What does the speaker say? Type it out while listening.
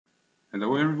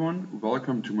Hello everyone,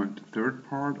 welcome to my third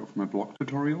part of my blog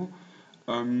tutorial.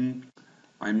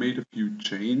 I made a few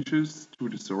changes to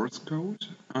the source code.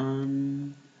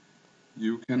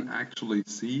 You can actually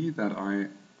see that I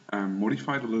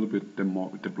modified a little bit the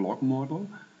blog model.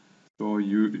 So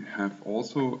you have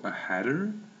also a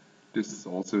header. This is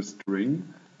also a string.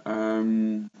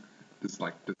 This is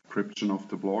like the description of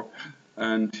the blog.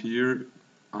 And here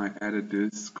I added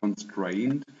this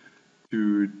constraint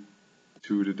to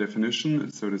the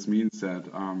definition. So this means that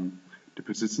the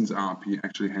persistence RP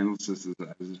actually handles this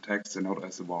as a text and not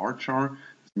as a varchar.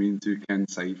 This means you can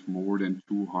save more than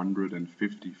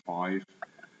 255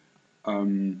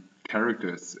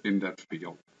 characters in that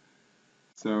field.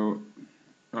 So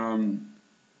to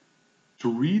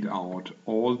read out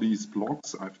all these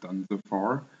blocks I've done so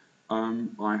far,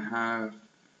 I have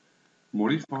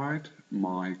modified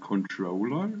my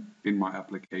controller in my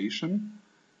application.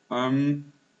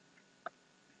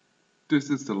 This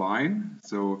is the line,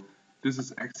 so this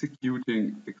is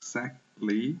executing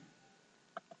exactly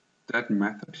that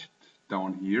method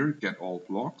down here, get all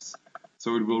blocks.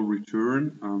 So it will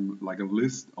return like a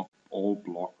list of all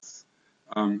blocks.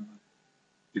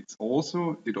 It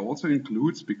also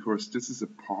includes, because this is a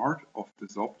part of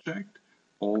this object,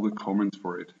 all the comments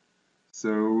for it.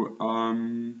 So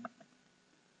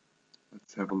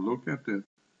let's have a look at it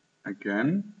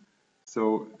again.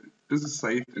 So this is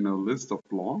saved in a list of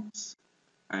blocks,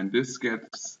 and this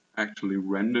gets actually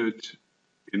rendered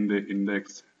in the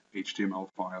index HTML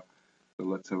file. So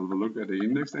let's have a look at the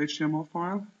index HTML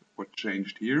file. What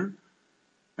changed here?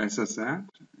 As I said,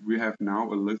 we have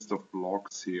now a list of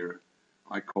blocks here.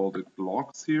 I called it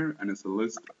blocks here, and it's a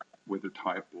list with a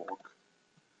type block.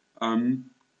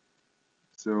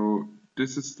 So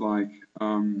this is like,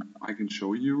 I can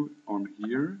show you on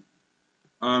here.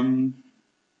 I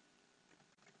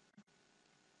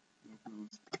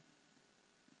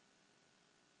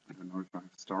don't know if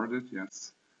I've started.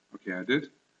 Yes. Okay, I did.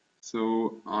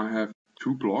 So I have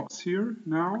two blocks here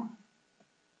now,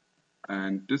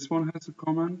 and this one has a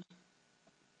comment,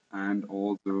 and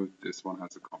also this one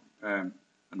has a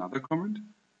another comment.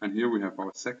 And here we have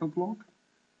our second block,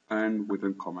 and with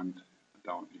a comment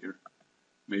down here.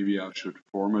 Maybe I should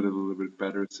format it a little bit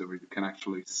better so we can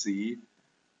actually see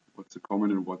what's a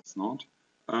comment and what's not.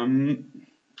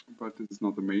 But this is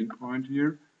not the main point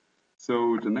here.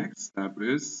 So the next step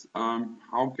is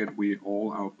how get we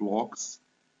all our blocks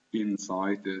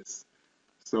inside this.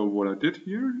 So what I did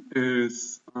here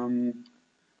is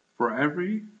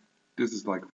this is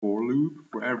like a for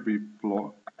loop, for every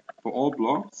block, for all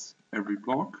blocks, every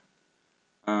block,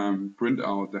 print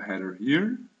out the header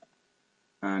here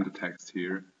and the text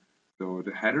here. So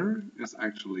the header is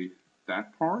actually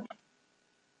that part,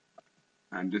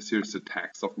 and this here's the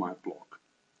text of my block.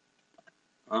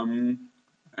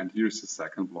 And here's the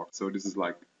second block. So this is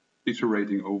like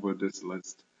iterating over this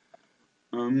list.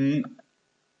 In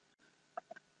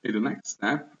the next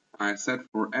step, I said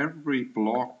for every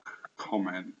block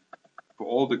comment, for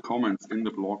all the comments in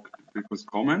the block, because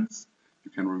comments,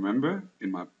 you can remember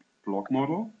in my block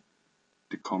model,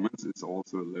 the comments is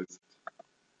also a list.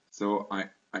 So I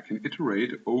can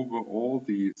iterate over all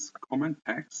these comment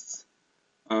texts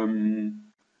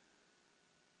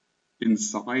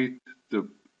inside the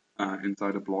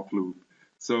block loop.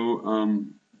 So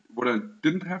what I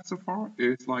didn't have so far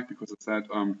is like, because I said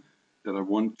that I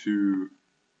want to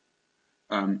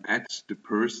add the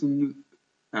person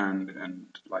and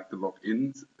like the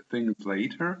login things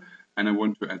later, and I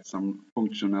want to add some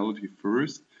functionality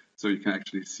first so you can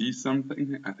actually see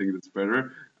something. I think that's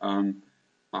better.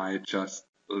 I just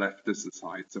left this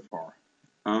aside so far.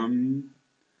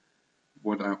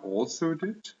 What I also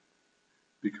did,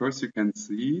 because you can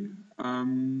see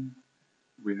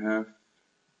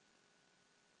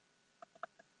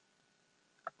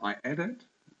I added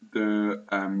the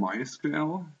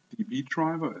MySQL DB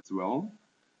driver as well.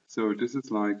 So this is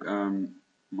like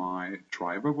my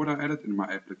driver what I added in my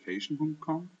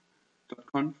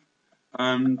application.conf.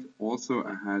 And also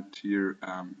I had here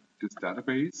this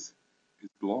database is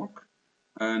block,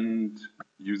 and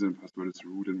user and password is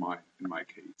root in my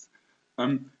case.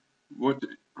 What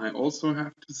I also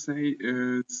have to say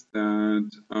is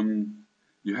that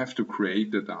you have to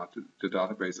create the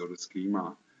database or the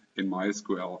schema in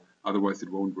MySQL, otherwise it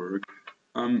won't work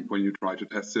when you try to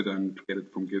test it and get it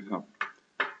from GitHub.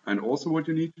 And also what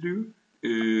you need to do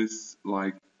is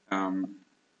like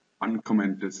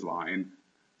uncomment this line.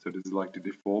 So this is like the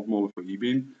default model for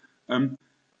eBean.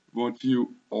 What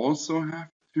you also have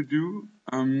to do,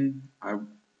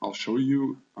 I'll show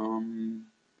you.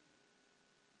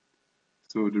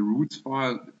 So the roots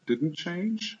file didn't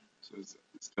change. So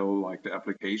it's still like the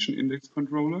application index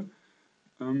controller.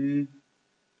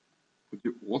 What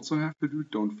you also have to do,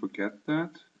 don't forget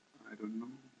that. I don't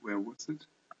know, where was it?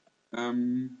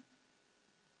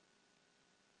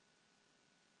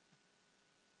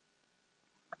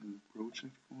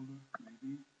 Project folder,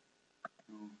 maybe?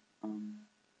 No.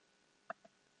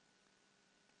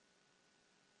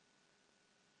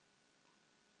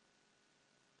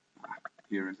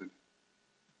 Here is it.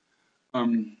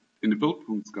 In the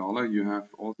build.scala, you have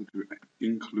also to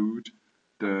include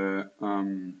the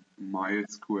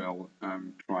MySQL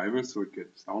driver, so it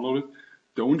gets downloaded.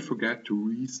 Don't forget to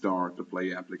restart the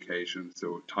play application.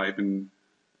 So type in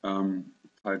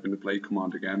the play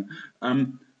command again.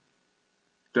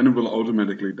 Then it will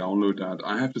automatically download that.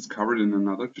 I have this covered in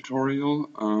another tutorial.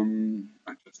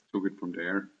 I just took it from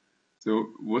there.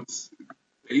 So what's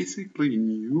basically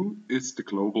new is the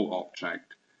global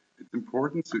object. It's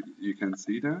important, so you can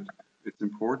see that. It's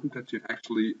important that you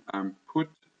actually put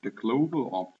the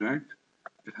global object,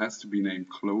 it has to be named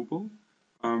global,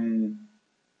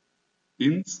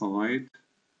 inside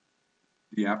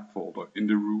the app folder, in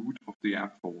the root of the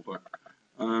app folder.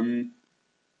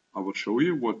 I will show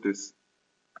you what this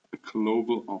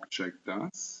global object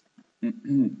does.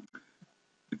 It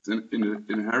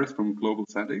inherits from global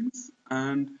settings,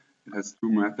 and it has two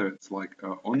methods, like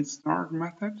an onStart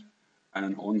method and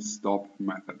an onStop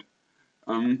method.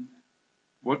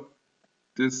 What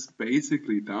this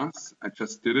basically does, I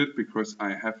just did it because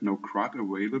I have no CRUD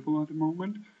available at the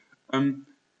moment.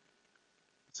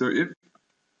 So if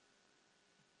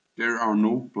there are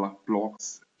no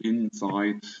blocks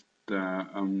inside the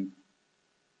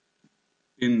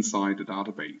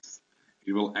database,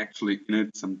 it will actually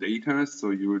init some data,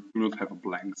 so you do not have a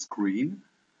blank screen.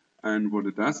 And what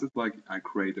it does is, like, I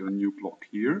create a new block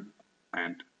here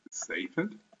and save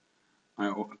it. I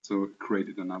also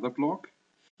created another block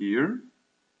here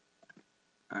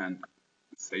and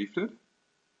saved it.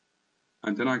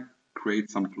 And then I create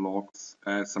some blocks,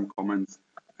 some comments,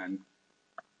 and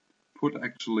put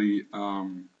actually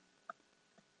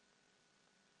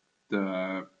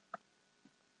the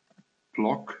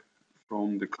block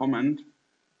from the comment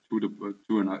to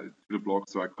the block,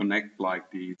 so I connect like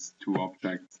these two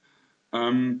objects.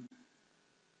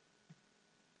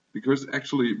 Because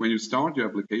actually, when you start your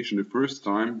application the first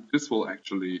time, this will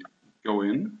actually go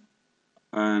in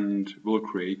and will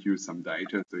create you some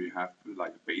data, so you have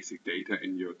like basic data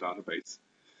in your database.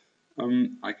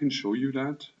 I can show you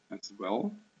that as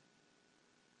well.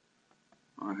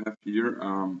 I have here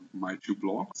my two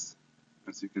blocks,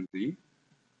 as you can see,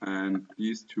 and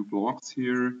these two blocks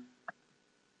here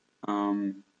are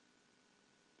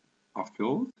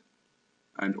filled,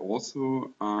 and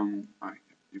also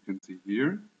you can see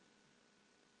here,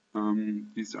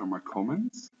 these are my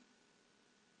comments,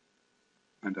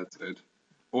 and that's it.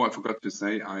 Oh, I forgot to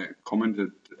say, I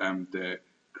commented the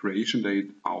creation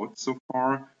date out so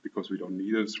far because we don't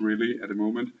need it really at the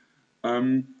moment.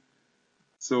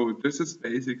 So this is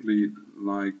basically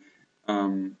like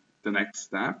the next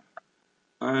step,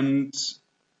 and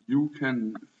you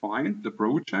can find the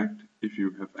project. If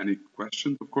you have any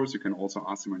questions, of course, you can also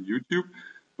ask them on YouTube,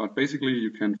 but basically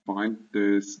you can find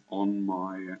this on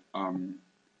my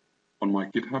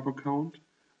GitHub account.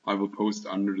 I will post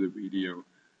under the video.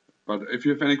 But if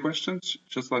you have any questions,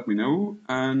 just let me know,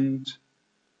 and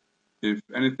if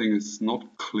anything is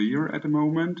not clear at the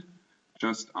moment,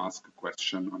 just ask a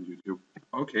question on YouTube.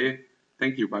 Okay,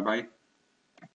 thank you, bye-bye.